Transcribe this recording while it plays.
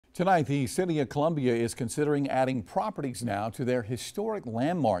Tonight, the City of Columbia is considering adding properties now to their historic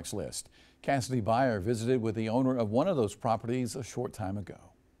landmarks list. Cassidy Byer visited with the owner of one of those properties a short time ago.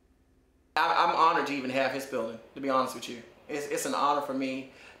 I'm honored to even have his building, to be honest with you. It's an honor for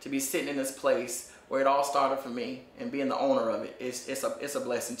me to be sitting in this place where it all started for me, and being the owner of it, it's a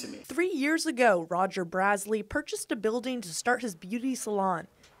blessing to me. 3 years ago, Roger Brasley purchased a building to start his beauty salon,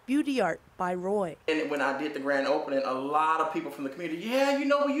 Beauty Art by Roy. And when I did the grand opening, a lot of people from the community, yeah, you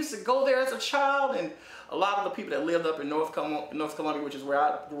know, we used to go there as a child, and a lot of the people that lived up in North Columbia, which is where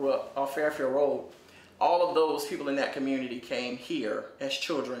I grew up, off Fairfield Road, all of those people in that community came here as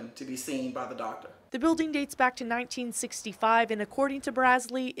children to be seen by the doctor. The building dates back to 1965, and according to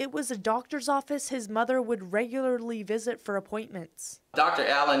Brasley, it was a doctor's office his mother would regularly visit for appointments. Dr.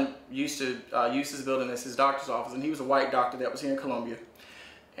 Allen used to use his building as his doctor's office, and he was a white doctor that was here in Columbia.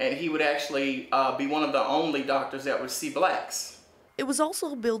 And he would actually be one of the only doctors that would see blacks. It was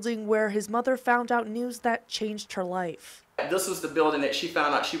also a building where his mother found out news that changed her life. This was the building that she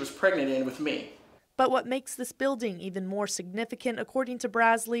found out she was pregnant in with me. But what makes this building even more significant, according to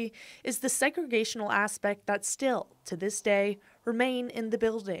Brasley, is the segregational aspect that still, to this day, remain in the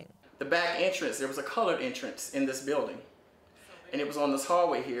building. The back entrance, there was a colored entrance in this building. And it was on this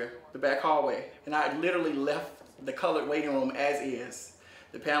hallway here, the back hallway. And I literally left the colored waiting room as is.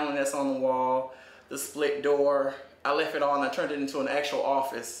 The paneling that's on the wall, the split door, I left it all and I turned it into an actual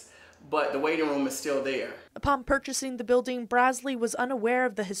office. But the waiting room is still there. Upon purchasing the building, Brasley was unaware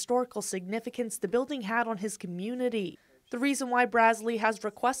of the historical significance the building had on his community. The reason why Brasley has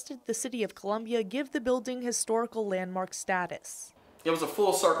requested the City of Columbia give the building historical landmark status. It was a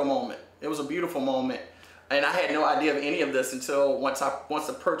full circle moment. It was a beautiful moment. And I had no idea of any of this until once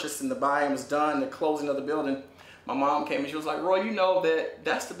the purchase and the buying was done, the closing of the building, my mom came and she was like, "Roy, you know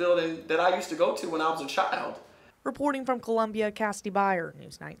that's the building that I used to go to when I was a child." Reporting from Columbia, Cassidy Byer,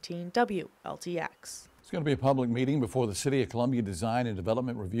 News 19 WLTX. It's going to be a public meeting before the City of Columbia Design and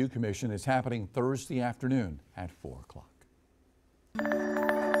Development Review Commission. It's happening Thursday afternoon at 4 o'clock.